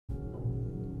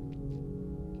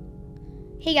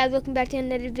Hey guys, welcome back to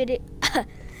another video.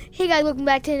 Hey guys, welcome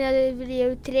back to another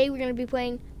video. Today we're gonna be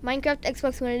playing Minecraft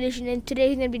Xbox One Edition, and today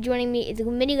who's gonna be joining me is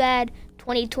MiniLad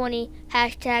 2020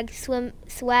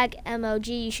 #swag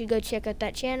MLG. You should go check out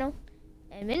that channel.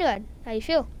 And MiniLad, how you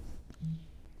feel?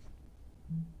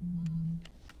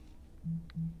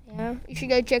 Yeah, you should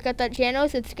go check out that channel.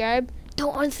 Subscribe.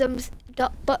 Don't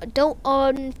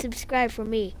unsubscribe for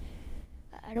me.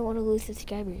 I don't want to lose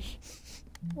subscribers.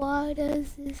 Why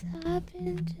does this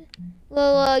happen?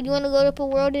 Well, you want to load up a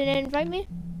world and invite me?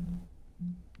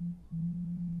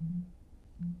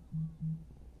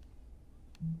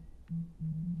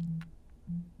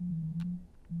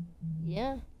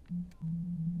 Yeah.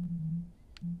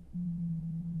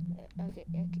 Okay.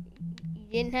 You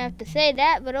didn't have to say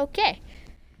that, but okay.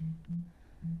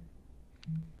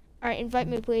 Alright, invite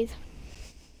me, please.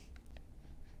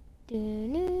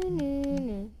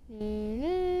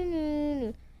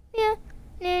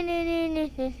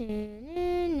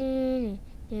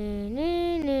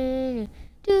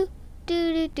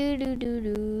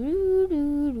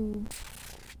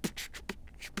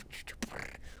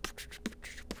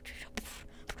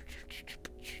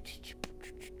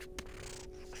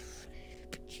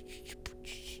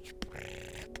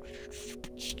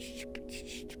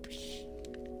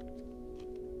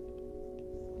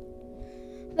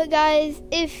 But guys,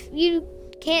 if you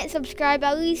can't subscribe,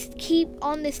 at least keep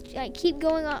on this, keep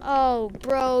going on. Oh,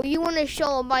 bro, you want to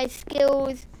show my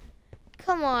skills?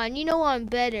 Come on, you know I'm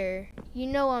better. You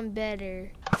know I'm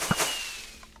better.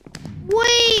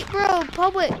 Wait, bro,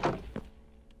 public.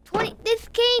 20. This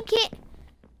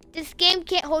game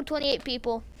can't hold 28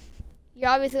 people. You're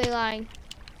obviously lying.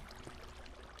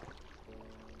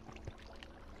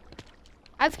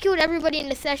 I've killed everybody in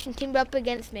the session teamed up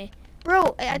against me.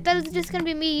 Bro, I thought it was just gonna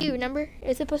be me and you, remember?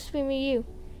 It's supposed to be me and you.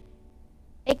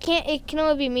 It can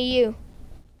only be me and you.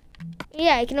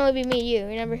 Yeah, it can only be me and you,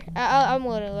 remember? I'm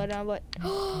loading on, but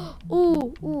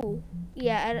ooh.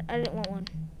 Yeah, I didn't want one.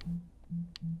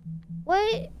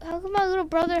 What? How come my little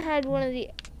brother had one of the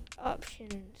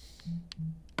options?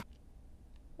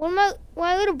 My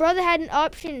little brother had an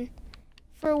option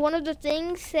for one of the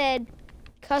things said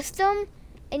custom,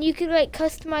 and you could like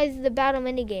customize the battle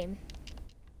minigame.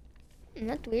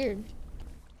 That's weird.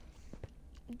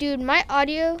 Dude, my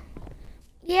audio...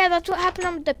 Yeah, that's what happened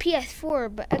on the PS4,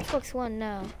 but Xbox One,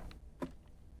 no.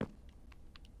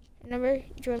 Remember?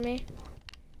 Join me.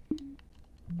 We're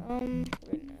gonna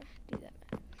do that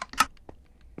map.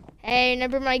 Hey,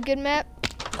 remember my good map?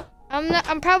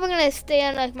 I'm probably gonna stay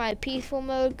on like my peaceful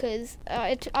mode, cause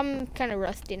I'm kind of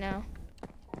rusty now.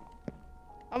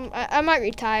 I might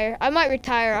retire. I might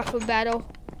retire off of battle.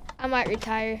 I might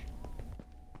retire.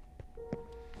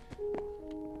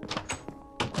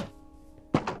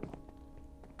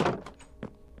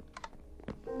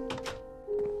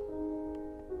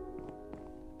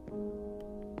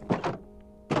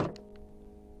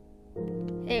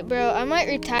 Hey, bro, I might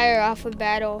retire off of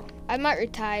battle. I might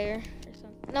retire or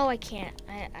something. No, I can't.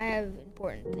 I have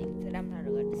important things that I'm not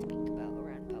allowed to speak about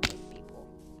around public people.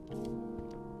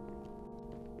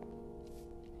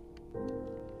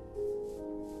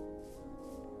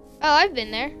 Oh, I've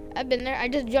been there. I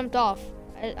just jumped off.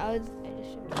 I just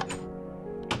jumped off.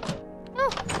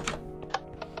 Oh.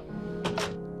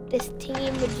 This team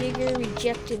majigger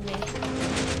rejected me.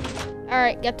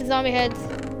 Alright, got the zombie heads.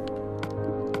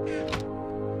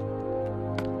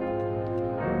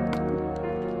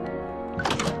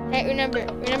 Hey, remember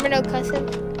no cussing?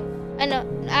 I know,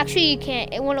 actually you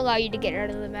can't. It won't allow you to get out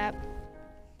of the map.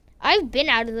 I've been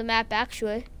out of the map,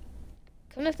 actually.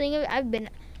 Come to think of it, I've been.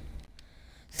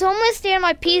 So I'm gonna stay on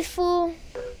my peaceful.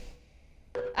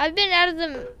 I've been out of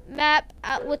the map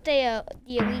with the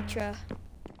Elytra.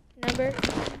 Remember?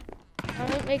 I'm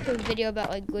gonna make a video about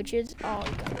like glitches. Oh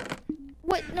god.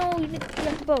 What? No, you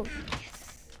got the boat.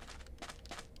 Yes.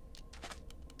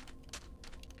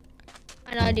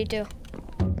 I know I do too.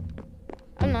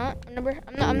 I'm not. Remember?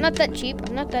 I'm not that cheap.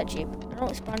 I'm not that cheap. I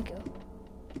don't spawn kill.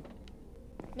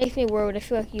 Makes me worried. I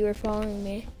feel like you were following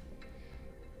me.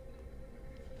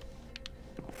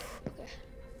 Okay.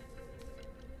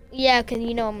 Yeah, cause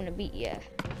you know I'm gonna beat you.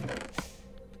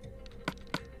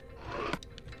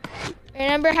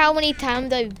 Remember how many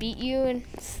times I beat you? And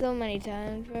so many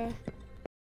times, bro.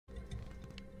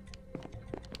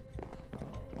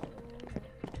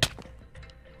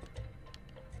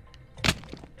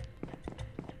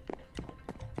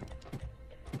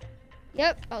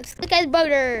 Yep, oh, slick as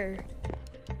butter.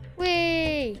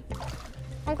 Whee!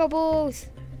 Uncle Bulls.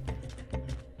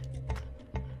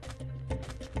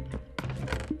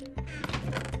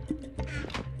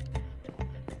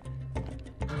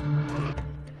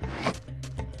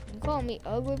 calling me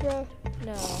ugly, bro?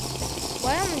 No.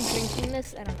 Why am I drinking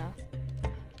this? I don't know.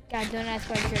 God, don't ask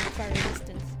my favorite fire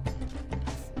resistance.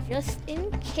 Just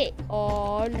in case.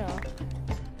 Oh, no.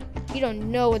 You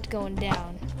don't know what's going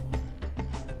down.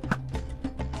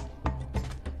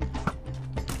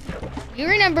 You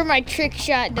remember my trick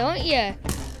shot, don't you?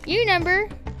 You remember.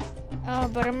 Oh,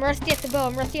 but I'm rusty at the bow.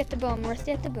 I'm rusty at the bow. I'm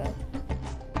rusty at the bow.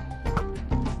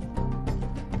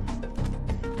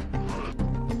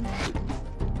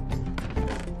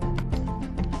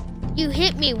 You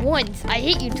hit me once. I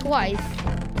hit you twice.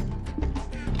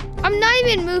 I'm not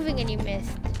even moving and you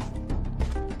missed.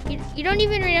 You don't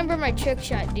even remember my trick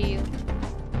shot, do you?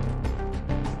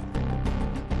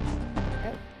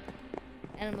 Yep.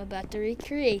 And I'm about to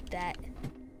recreate that.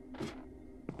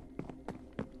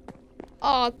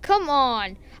 Oh, come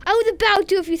on. I was about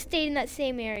to if you stayed in that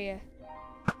same area.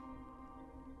 Oh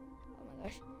my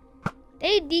gosh.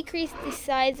 They decreased the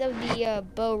size of the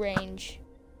bow range.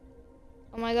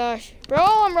 Oh my gosh. Bro,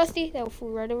 I'm rusty. That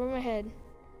flew right over my head.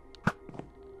 What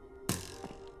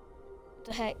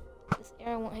the heck? This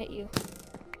arrow won't hit you.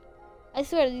 I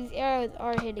swear, these arrows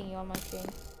are hitting you on my screen.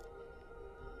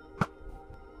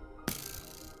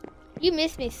 You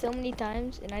missed me so many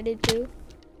times, and I did too.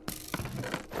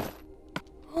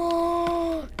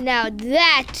 Oh, now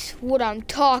that's what I'm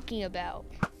talking about.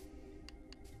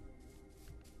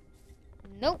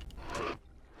 Nope.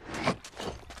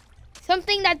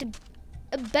 Something that's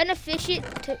beneficent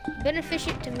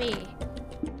to me.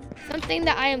 Something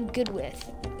that I am good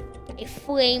with. A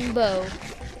flame bow.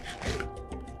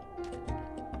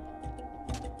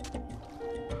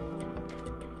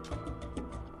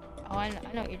 Oh, I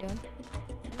know what you're doing.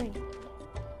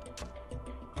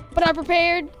 But I'm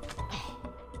prepared.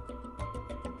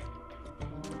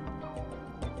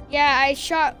 Yeah, I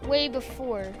shot way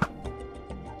before.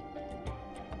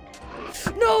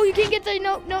 No, you can't get the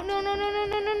no.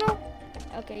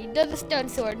 Okay, you did the stone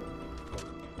sword.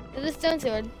 There's a stone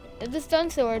sword. There's a stone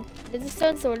sword. There's a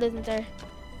stone sword, isn't there?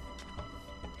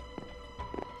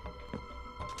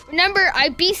 Remember, I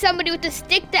beat somebody with a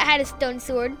stick that had a stone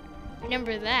sword.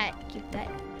 Remember that. Keep that.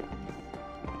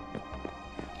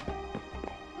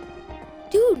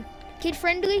 Dude, kid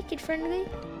friendly.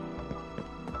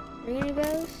 Ring any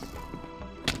bells?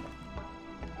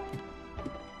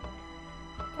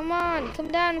 Come on, come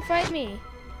down and fight me.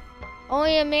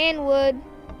 Only a man would.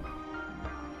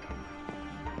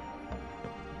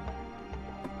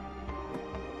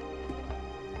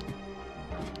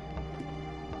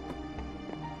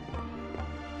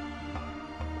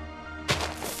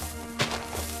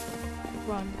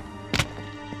 Run.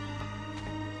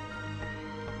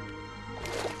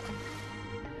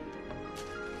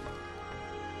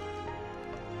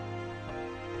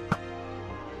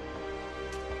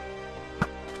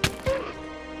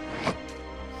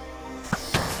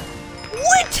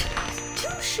 What?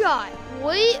 Two-shot.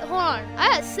 Wait, hold on. I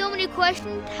got so many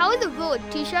questions. How is a village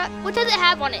two-shot? What does it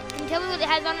have on it? Can you tell me what it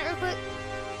has on it real quick?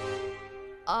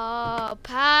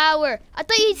 Power. I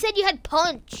thought you said you had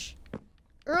punch.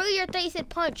 Earlier, I thought you said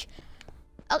punch.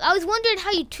 I was wondering how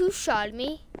you two-shot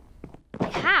me.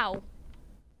 Like, how?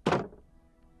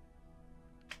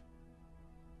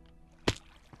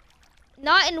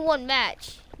 Not in one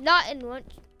match. Not in one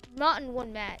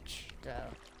match, though.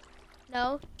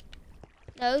 No.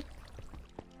 No.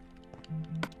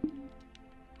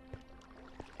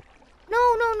 No.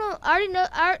 I already know.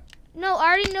 I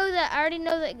already know that. I already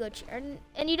know that glitch.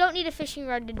 And you don't need a fishing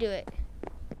rod to do it.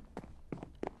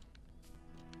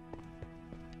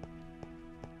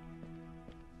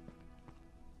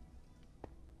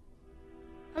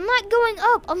 I'm not going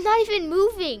up. I'm not even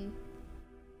moving.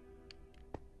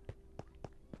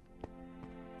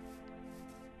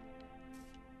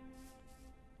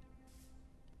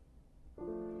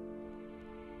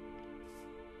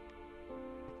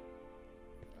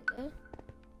 Okay.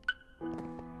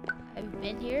 I've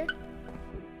been here.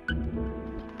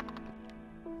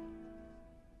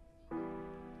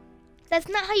 That's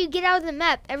not how you get out of the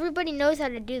map. Everybody knows how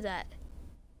to do that.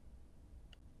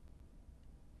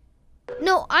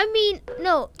 No, I mean,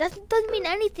 no, that doesn't mean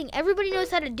anything. Everybody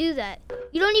knows how to do that.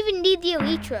 You don't even need the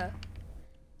elytra.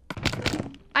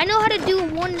 I know how to do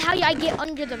one how I get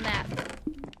under the map.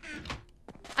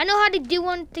 I know how to do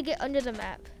one to get under the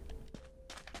map.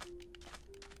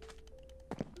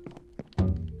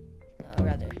 Or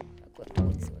rather, equip the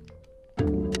wood sword.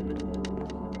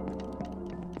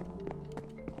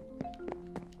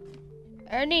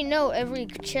 I already know every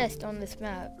chest on this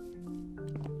map.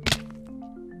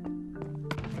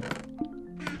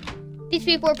 These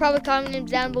people are probably commenting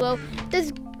down below,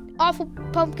 this awful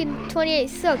pumpkin 28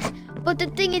 sucks. But the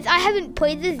thing is, I haven't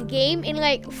played this game in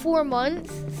like 4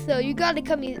 months, so you gotta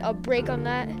cut me a break on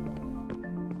that.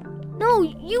 No,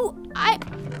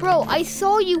 bro, I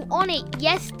saw you on it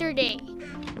yesterday.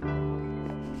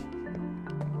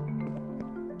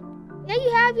 Yeah,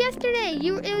 you have yesterday.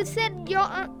 It said you're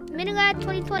on MineCraft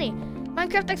 2020,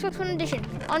 Minecraft Xbox One Edition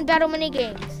on Battle Mini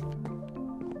Games.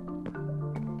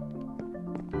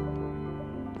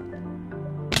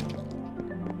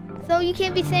 So you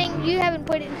can't be saying you haven't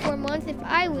played it in 4 months if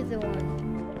I was the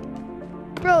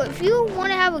one. Bro, if you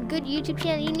want to have a good YouTube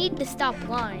channel, you need to stop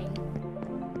lying.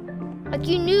 Like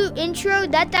your new intro,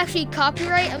 that's actually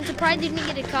copyright. I'm surprised you didn't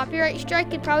get a copyright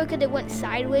strike. It probably because it went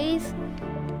sideways,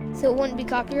 so it wouldn't be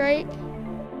copyright.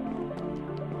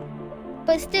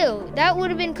 But still, that would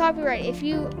have been copyright if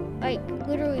you like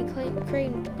literally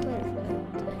claimed it.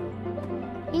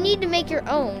 You need to make your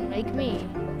own, like me.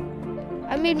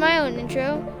 I made my own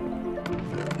intro.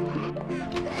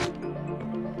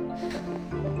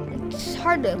 It's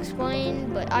hard to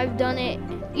explain, but I've done it.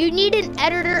 You need an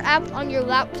editor app on your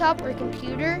laptop or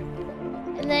computer,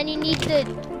 and then you need to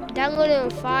download a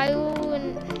file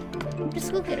and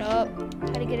just look it up,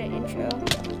 how to get an intro.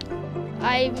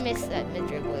 I missed that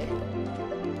miserably.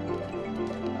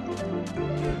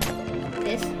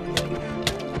 This.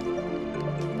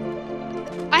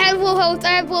 I have low health,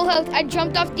 I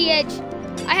jumped off the edge.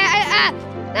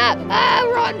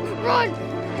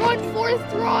 Run,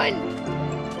 Forrest, run!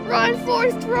 Run,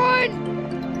 Forrest, run!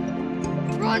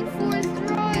 Run, Forrest,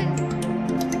 run!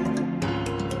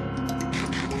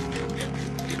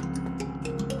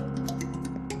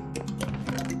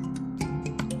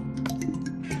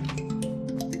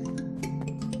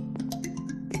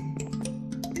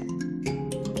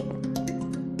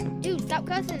 Dude, stop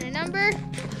cussing, a number?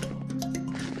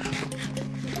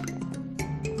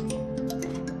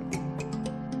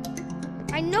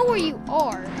 I know where you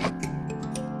are.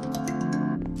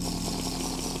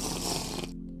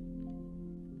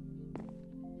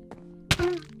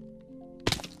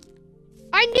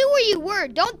 I knew where you were.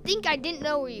 Don't think I didn't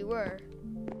know where you were.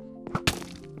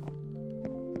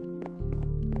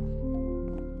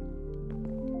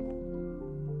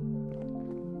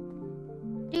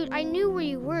 Dude, I knew where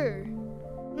you were.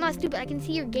 I'm not stupid. I can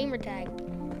see your gamer tag.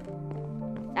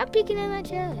 Stop peeking in my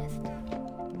chest.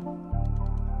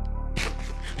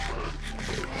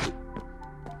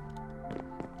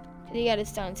 You got a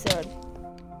stone sword.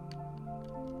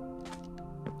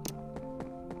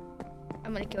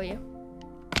 I'm gonna kill you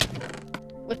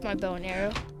with my bow and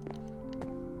arrow.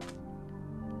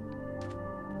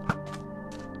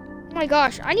 Oh my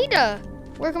gosh, I need to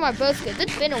work on my bow skills.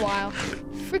 It's been a while.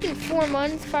 Freaking 4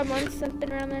 months, 5 months,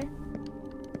 something around there.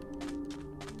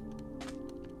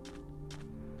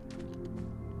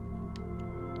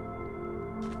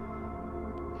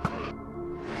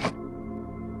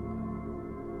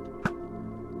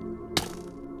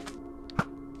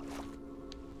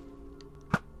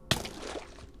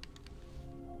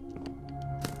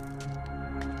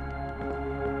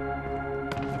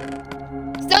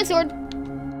 Stone sword.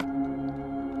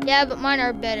 Yeah, but mine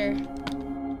are better.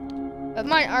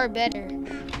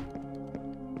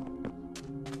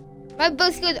 My bow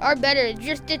skills are better.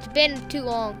 It's been too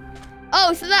long.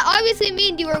 Oh, so that obviously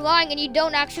means you were lying and you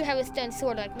don't actually have a stone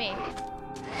sword like me.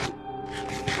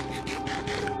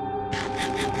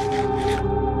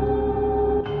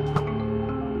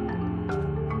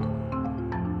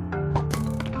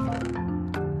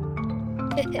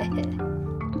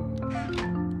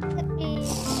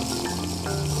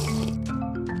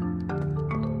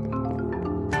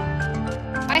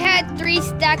 I had 3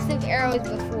 stacks of arrows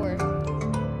before.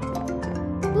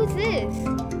 Who's this?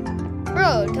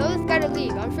 Bro, tell this guy to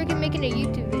leave. I'm freaking making a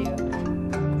YouTube video.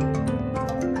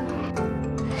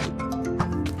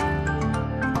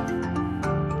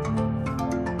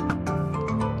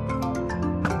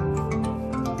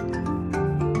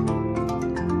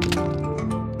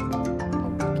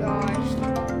 Oh gosh.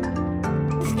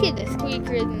 This kid is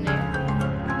squeaker, isn't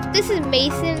there? This is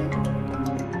Mason.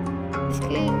 This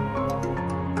kid.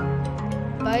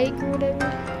 Bike or whatever.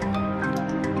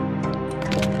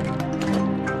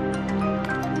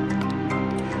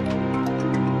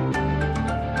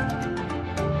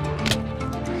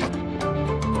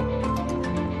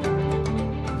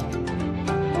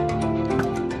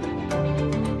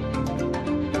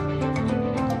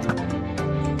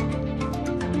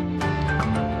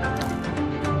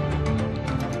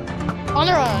 On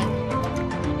the run.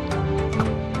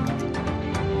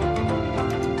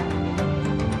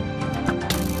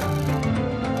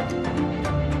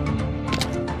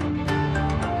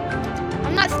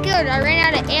 I'm not scared. I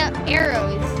ran out of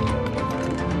arrows.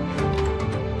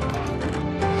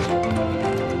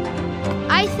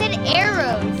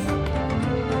 arrows.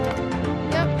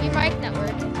 Yep, your mic's not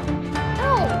working.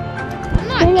 No, I'm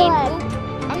not antelope.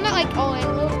 I'm not like all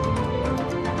antelope.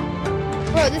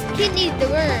 Bro, this kid needs to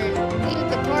learn. Leave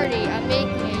the party. I'm making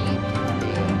a YouTube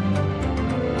video.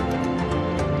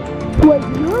 What,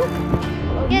 you?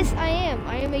 Yes, I am.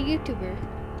 I am a YouTuber.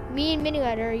 Me and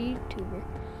MineCraft are a YouTuber.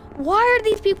 Why are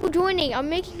these people joining? I'm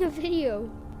making a video.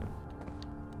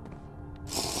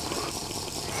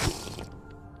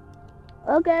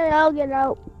 Okay, I'll get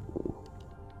out.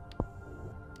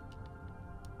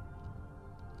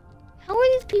 How are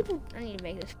these people? I need to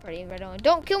make this party invite only.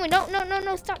 Don't kill me. No,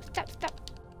 stop.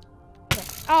 Okay.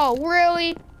 Oh,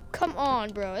 really? Come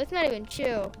on, bro. That's not even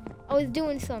chill. I was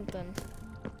doing something.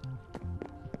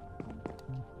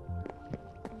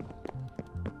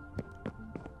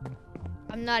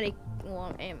 I'm not a,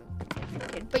 well, I am a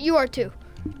kid, but you are too.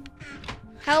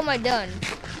 How am I done?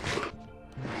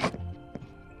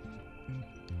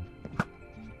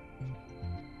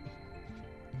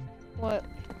 What?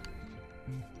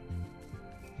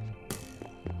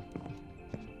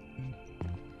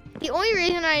 The only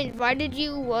reason I invited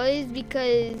you was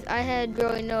because I had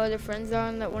really no other friends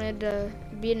on that wanted to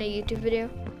be in a YouTube video.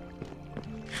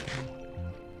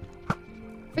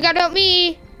 Forgot about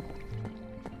me!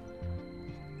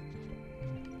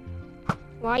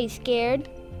 Why are you scared?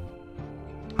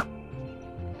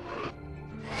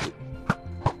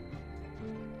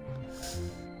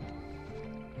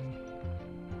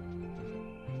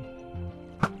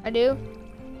 I do?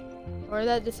 Or is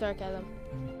that just sarcasm?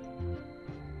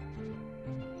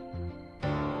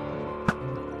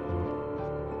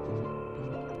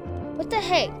 What the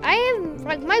heck? I am,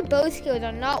 like, my bow skills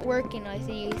are not working like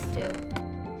they used to.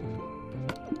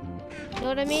 You know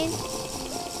what I mean?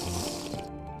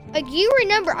 Like, you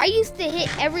remember, I used to hit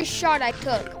every shot I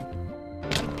took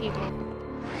on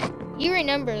people. You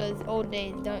remember those old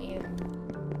days, don't you?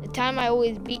 The time I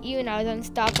always beat you and I was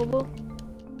unstoppable.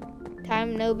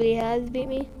 Time nobody has beat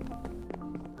me.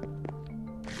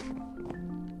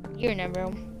 You remember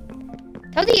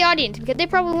them. Tell the audience, because they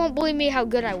probably won't believe me how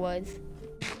good I was.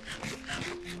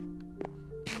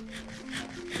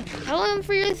 Tell them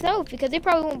for yourself, because they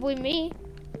probably won't believe me.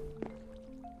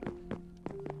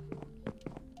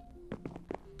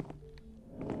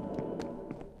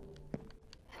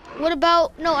 What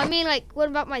about, no, I mean, like, what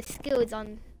about my skills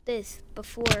on this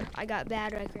before I got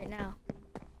bad like right now?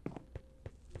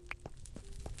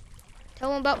 Tell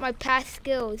them about my past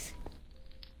skills.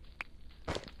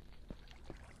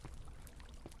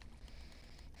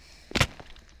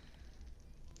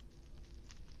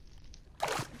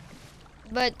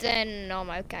 But then, no,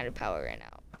 my kind of power ran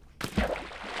out.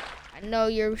 I know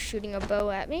you're shooting a bow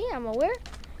at me, I'm aware.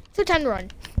 So time to run.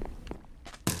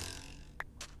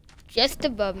 Just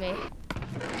above me.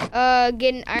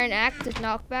 Get an iron axe with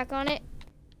knockback on it.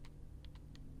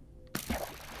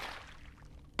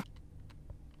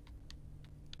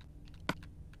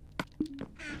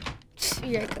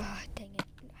 You're like, oh, dang it.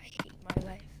 I hate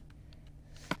my life.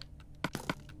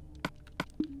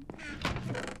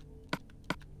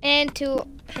 And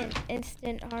an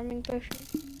instant harming potion.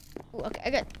 Ooh, okay, I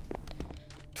got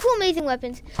 2 amazing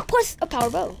weapons, plus a power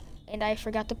bow. And I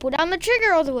forgot to pull down the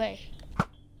trigger all the way.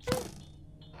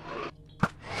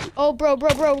 Oh, bro.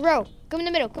 Come in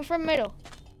the middle, come from the middle.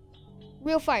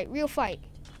 Real fight.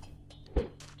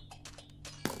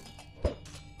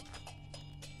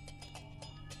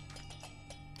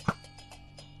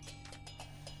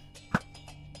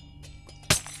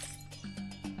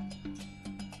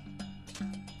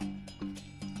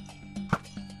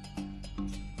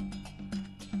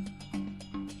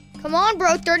 Come on,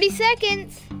 bro, 30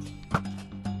 seconds.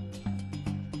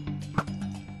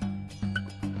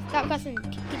 Stop cussing,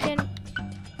 kitchen.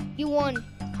 You won.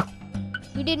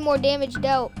 You did more damage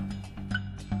dealt.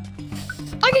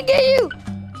 I can get you!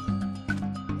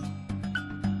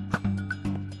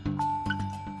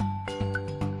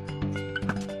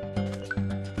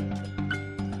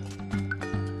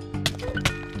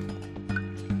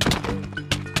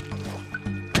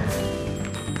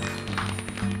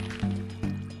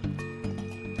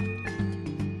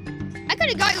 I could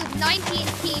have got you with 19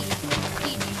 keys.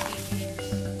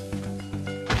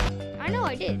 I know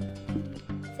I did.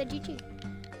 I said GG.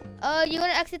 You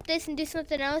wanna exit this and do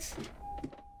something else?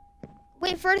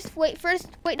 Wait,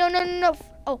 no.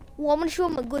 Oh, well, I'm gonna show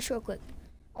them a glitch real quick.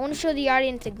 I wanna show the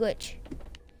audience a glitch.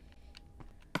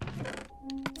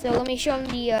 So let me show them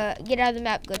the get out of the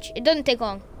map glitch. It doesn't take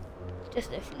long.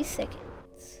 Just a few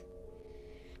seconds.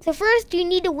 So first, you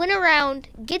need to win a round,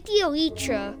 get the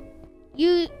Elytra,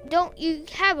 you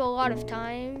have a lot of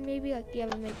time. Maybe like you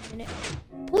have maybe a minute.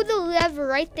 Pull the lever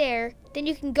right there. Then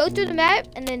you can go through the map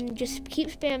and then just keep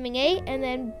spamming A, and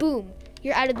then boom,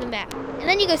 you're out of the map. And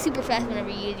then you go super fast whenever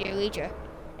you use your Elytra.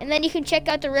 And then you can check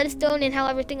out the redstone and how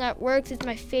everything works. It's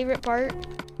my favorite part.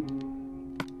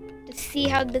 To see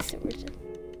how this works.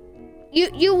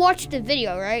 You watch the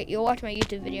video, right? You'll watch my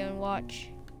YouTube video and watch.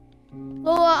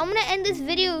 Well, I'm gonna end this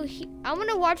video. I'm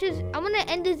gonna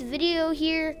end this video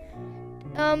here.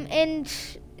 And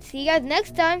see you guys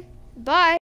next time. Bye.